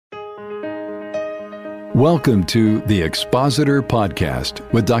Welcome to the Expositor Podcast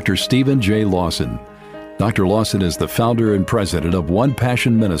with Dr. Stephen J. Lawson. Dr. Lawson is the founder and president of One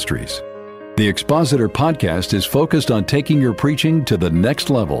Passion Ministries. The Expositor Podcast is focused on taking your preaching to the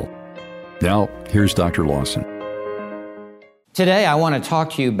next level. Now, here's Dr. Lawson. Today, I want to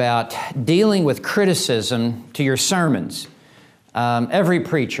talk to you about dealing with criticism to your sermons. Every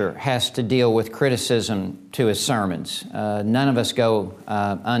preacher has to deal with criticism to his sermons. None of us go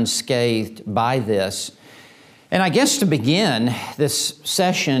unscathed by this. And I guess to begin this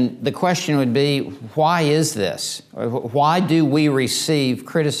session, the question would be, why is this? Why do we receive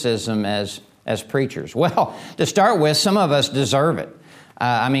criticism as preachers? Well, to start with, some of us deserve it.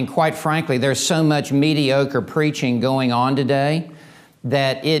 Quite frankly, there's so much mediocre preaching going on today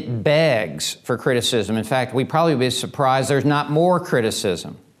that it begs for criticism. In fact, we'd probably be surprised there's not more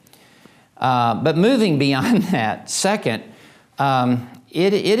criticism. But moving beyond that, second,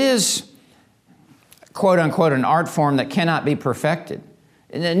 it is, quote unquote, an art form that cannot be perfected.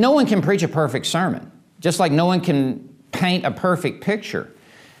 No one can preach a perfect sermon, just like no one can paint a perfect picture.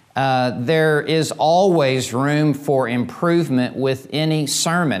 There is always room for improvement with any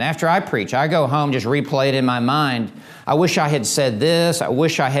sermon. After I preach, I go home, just replay it in my mind. I wish I had said this. I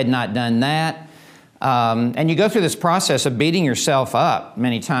wish I had not done that. And you go through this process of beating yourself up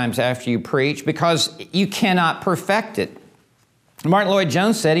many times after you preach because you cannot perfect it. Martin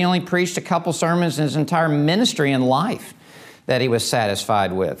Lloyd-Jones said he only preached a couple sermons in his entire ministry and life that he was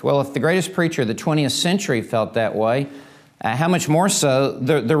satisfied with. Well, if the greatest preacher of the 20th century felt that way, how much more so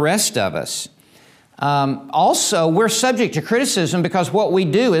the rest of us? Also, we're subject to criticism because what we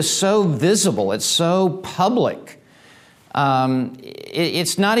do is so visible, it's so public.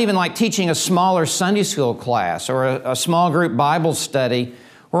 It's not even like teaching a smaller Sunday school class or a small group Bible study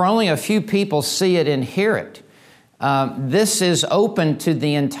where only a few people see it and hear it. This is open to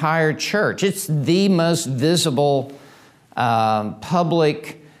the entire church. It's the most visible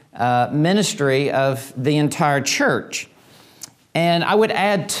public ministry of the entire church. And I would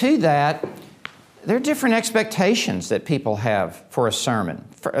add to that, there are different expectations that people have for a sermon.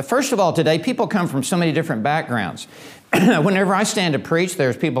 First of all, today, people come from so many different backgrounds. Whenever I stand to preach,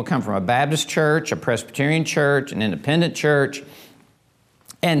 there's people come from a Baptist church, a Presbyterian church, an independent church,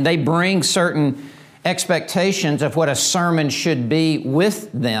 and they bring certain expectations of what a sermon should be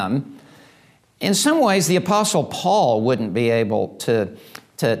with them. In some ways, the Apostle Paul wouldn't be able to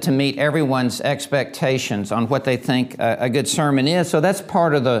meet everyone's expectations on what they think a good sermon is. So that's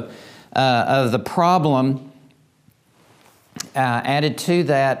part of the problem. Added to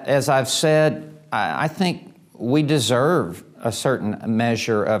that, as I've said, I think we deserve a certain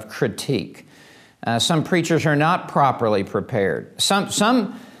measure of critique. Some preachers are not properly prepared.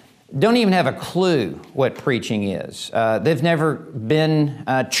 Some don't even have a clue what preaching is. They've never been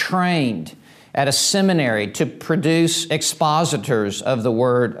trained at a seminary to produce expositors of the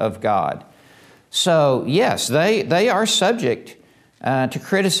Word of God. So, yes, they are subject to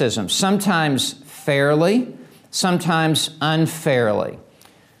criticism, sometimes fairly, sometimes unfairly.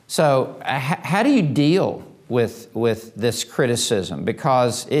 So, how do you deal with this criticism?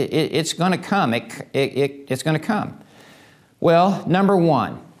 Because it's going to come. It's going to come. Well, number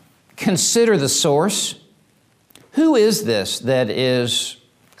one, consider the source. Who is this that is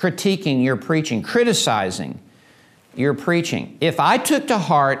critiquing your preaching, criticizing your preaching? If I took to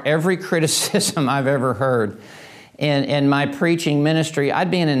heart every criticism I've ever heard in my preaching ministry,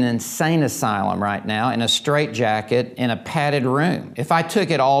 I'd be in an insane asylum right now, in a straitjacket, in a padded room, if I took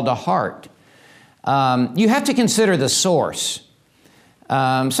it all to heart. You have to consider the source.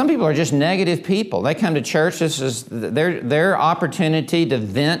 Some people are just negative people. They come to church, this is their opportunity to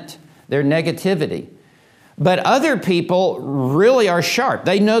vent their negativity. But other people really are sharp.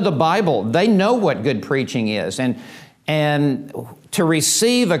 They know the Bible. They know what good preaching is. And to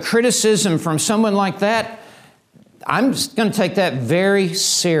receive a criticism from someone like that, I'm just going to take that very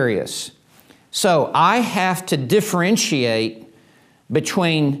serious. So I have to differentiate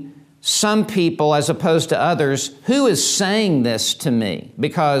between some people as opposed to others. Who is saying this to me?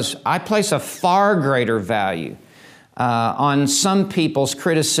 Because I place a far greater value on some people's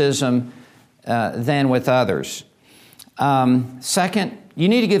criticism than with others. Second, you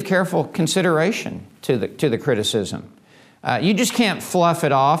need to give careful consideration to the criticism. You just can't fluff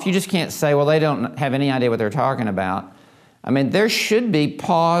it off. You just can't say, well, they don't have any idea what they're talking about. There should be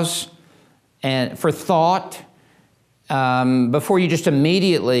pause and for thought before you just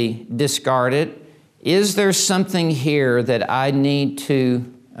immediately discard it. Is there something here that I need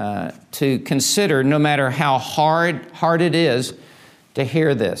to consider, no matter how hard it is to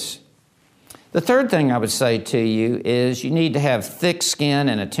hear this? The third thing I would say to you is you need to have thick skin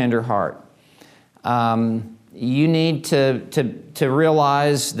and a tender heart. You need to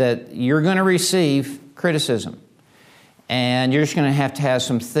realize that you're going to receive criticism. And you're just going to have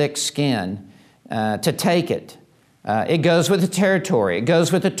some thick skin to take it. It goes with the territory. It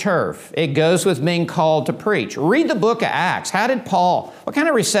goes with the turf. It goes with being called to preach. Read the book of Acts. How did Paul, what kind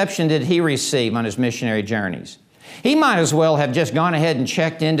of reception did he receive on his missionary journeys? He might as well have just gone ahead and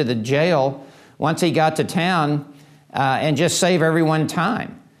checked into the jail once he got to town and just save everyone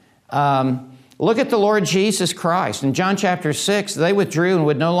time. Look at the Lord Jesus Christ. In John chapter 6, they withdrew and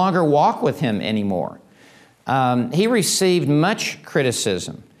would no longer walk with Him anymore. He received much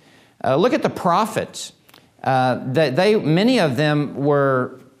criticism. Look at the prophets. Many of them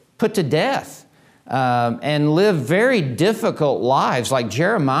were put to death and lived very difficult lives, like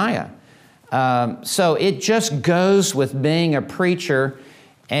Jeremiah. So it just goes with being a preacher,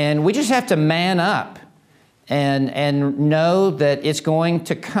 and we just have to man up and know that it's going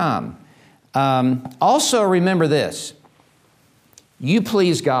to come. Also remember this: you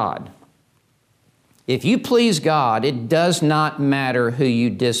please God. If you please God, it does not matter who you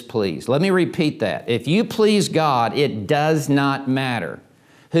displease. Let me repeat that. If you please God, it does not matter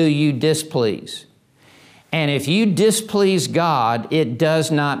who you displease. And if you displease God, it does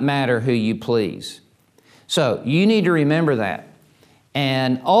not matter who you please. So you need to remember that.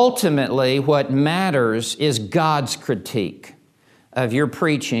 And ultimately, what matters is God's critique of your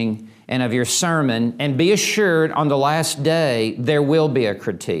preaching and of your sermon. And be assured, on the last day, there will be a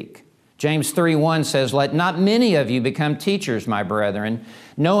critique. James 3:1 says, "Let not many of you become teachers, my brethren,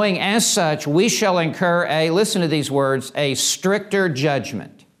 knowing as such we shall incur listen to these words, a stricter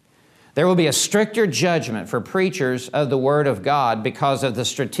judgment." There will be a stricter judgment for preachers of the Word of God because of the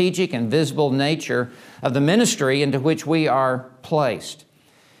strategic and visible nature of the ministry into which we are placed.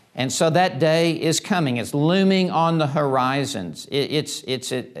 And so that day is coming. It's looming on the horizons.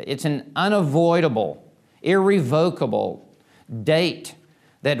 It's an unavoidable, irrevocable date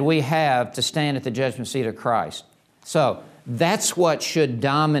that we have to stand at the judgment seat of Christ. So that's what should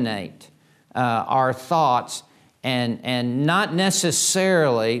dominate our thoughts, and not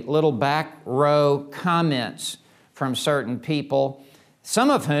necessarily little back row comments from certain people, some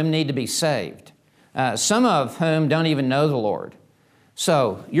of whom need to be saved, some of whom don't even know the Lord.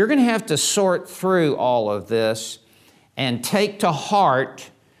 So you're going to have to sort through all of this and take to heart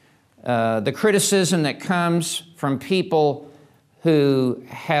the criticism that comes from people who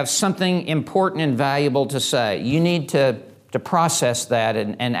have something important and valuable to say. You need to process that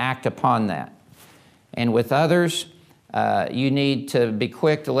and act upon that. And with others, you need to be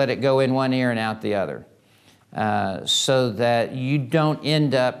quick to let it go in one ear and out the other, so that you don't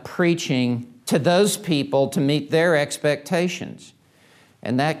end up preaching to those people to meet their expectations.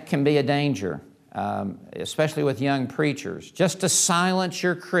 And that can be a danger, especially with young preachers. Just to silence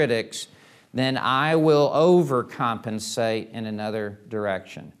your critics, then I will overcompensate in another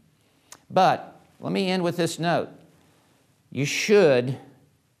direction. But let me end with this note. You should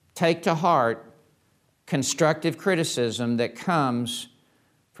take to heart constructive criticism that comes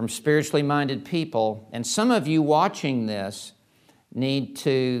from spiritually minded people. And some of you watching this need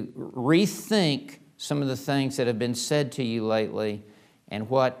to rethink some of the things that have been said to you lately, and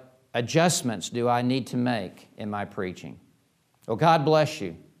what adjustments do I need to make in my preaching. Well, God bless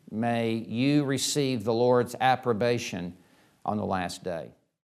you. May you receive the Lord's approbation on the last day.